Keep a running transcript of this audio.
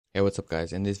Hey, what's up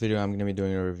guys? In this video, I'm going to be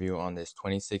doing a review on this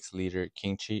 26-liter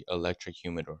KingChii electric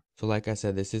humidor. So like I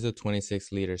said, this is a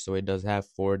 26-liter, so it does have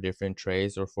 4 different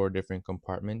trays or 4 different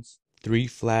compartments. 3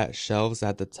 flat shelves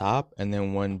at the top and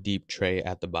then 1 deep tray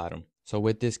at the bottom. So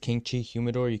with this KingChii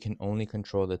humidor, you can only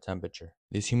control the temperature.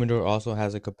 This humidor also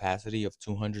has a capacity of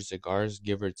 200 cigars,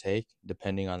 give or take,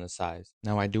 depending on the size.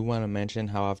 Now I do want to mention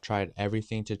how I've tried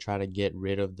everything to try to get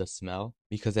rid of the smell,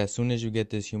 because as soon as you get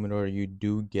this humidor, you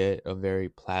do get a very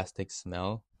plastic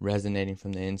smell resonating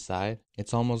from the inside.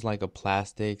 It's almost like a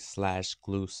plastic slash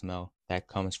glue smell that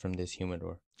comes from this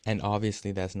humidor. And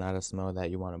obviously that's not a smell that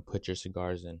you want to put your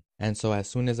cigars in. And so as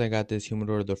soon as I got this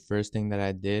humidor, the first thing that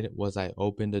I did was I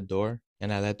opened the door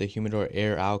and I let the humidor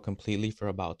air out completely for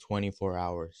about 24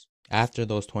 hours. After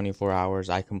those 24 hours,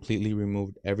 I completely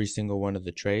removed every single one of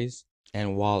the trays.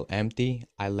 And while empty,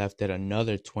 I left it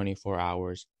another 24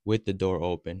 hours with the door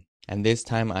open. And this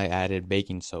time I added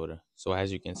baking soda. So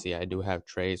as you can see, I do have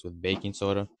trays with baking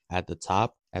soda at the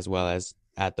top as well as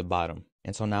at the bottom.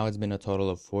 And so now it's been a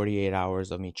total of 48 hours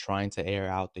of me trying to air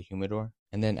out the humidor.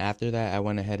 And then after that, I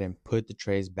went ahead and put the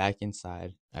trays back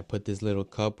inside. I put this little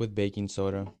cup with baking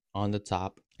soda on the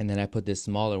top, and then I put this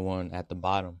smaller one at the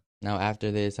bottom. Now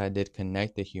after this, I did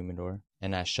connect the humidor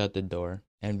and I shut the door.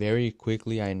 And very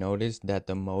quickly I noticed that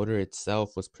the motor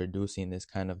itself was producing this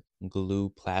kind of glue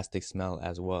plastic smell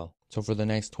as well. So for the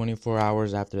next 24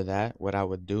 hours after that, what I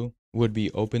would do would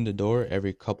be open the door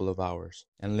every couple of hours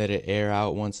and let it air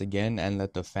out once again and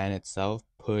let the fan itself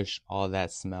push all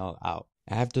that smell out.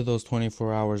 After those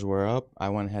 24 hours were up, I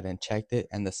went ahead and checked it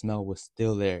and the smell was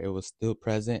still there. It was still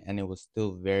present and it was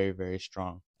still very, very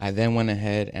strong. I then went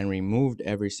ahead and removed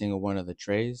every single one of the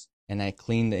trays and I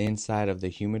cleaned the inside of the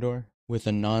humidor with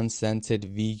a non-scented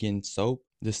vegan soap,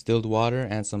 distilled water,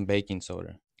 and some baking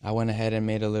soda. I went ahead and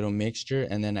made a little mixture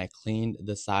and then I cleaned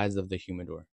the sides of the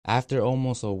humidor. After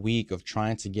almost a week of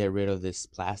trying to get rid of this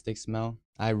plastic smell,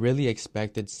 I really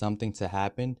expected something to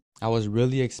happen. I was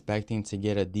really expecting to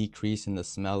get a decrease in the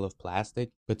smell of plastic,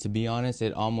 but to be honest,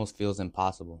 it almost feels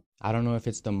impossible. I don't know if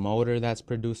it's the motor that's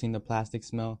producing the plastic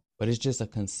smell, but it's just a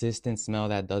consistent smell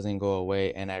that doesn't go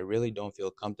away, and I really don't feel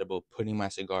comfortable putting my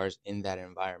cigars in that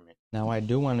environment. Now I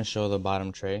do want to show the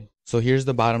bottom tray. So here's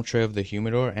the bottom tray of the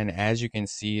humidor, and as you can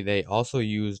see, they also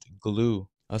used glue.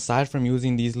 Aside from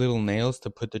using these little nails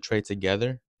to put the tray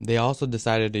together, they also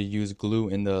decided to use glue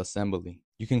in the assembly.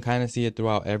 You can kind of see it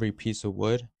throughout every piece of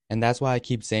wood, and that's why I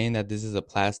keep saying that this is a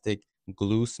plastic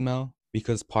glue smell,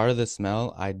 because part of the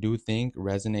smell I do think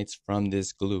resonates from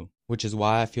this glue, which is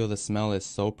why I feel the smell is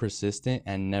so persistent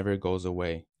and never goes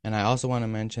away. And I also want to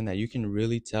mention that you can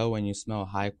really tell when you smell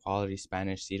high quality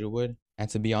Spanish cedarwood, and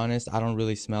to be honest, I don't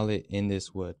really smell it in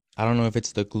this wood. I don't know if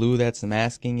it's the glue that's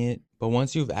masking it, but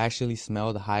once you've actually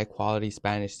smelled high quality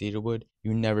Spanish cedarwood,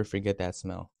 you never forget that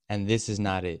smell. And this is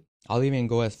not it. I'll even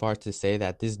go as far to say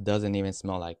that this doesn't even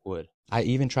smell like wood. I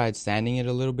even tried sanding it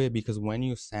a little bit, because when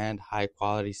you sand high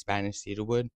quality Spanish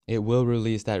cedarwood, it will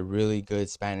release that really good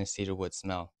Spanish cedarwood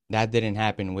smell. That didn't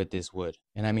happen with this wood.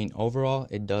 And I mean, overall,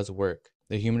 it does work.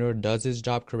 The humidor does its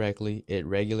job correctly, it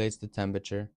regulates the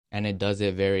temperature, and it does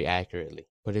it very accurately.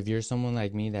 But if you're someone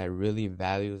like me that really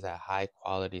values that high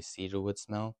quality cedarwood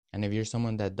smell, and if you're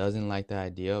someone that doesn't like the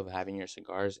idea of having your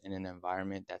cigars in an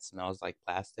environment that smells like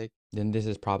plastic, then this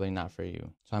is probably not for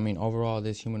you. So I mean, overall,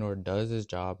 this humidor does its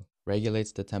job,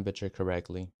 regulates the temperature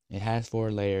correctly. It has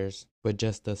 4 layers, but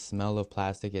just the smell of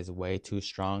plastic is way too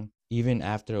strong. Even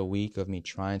after a week of me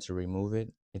trying to remove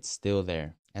it, it's still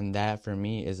there. And that for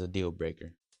me is a deal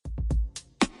breaker.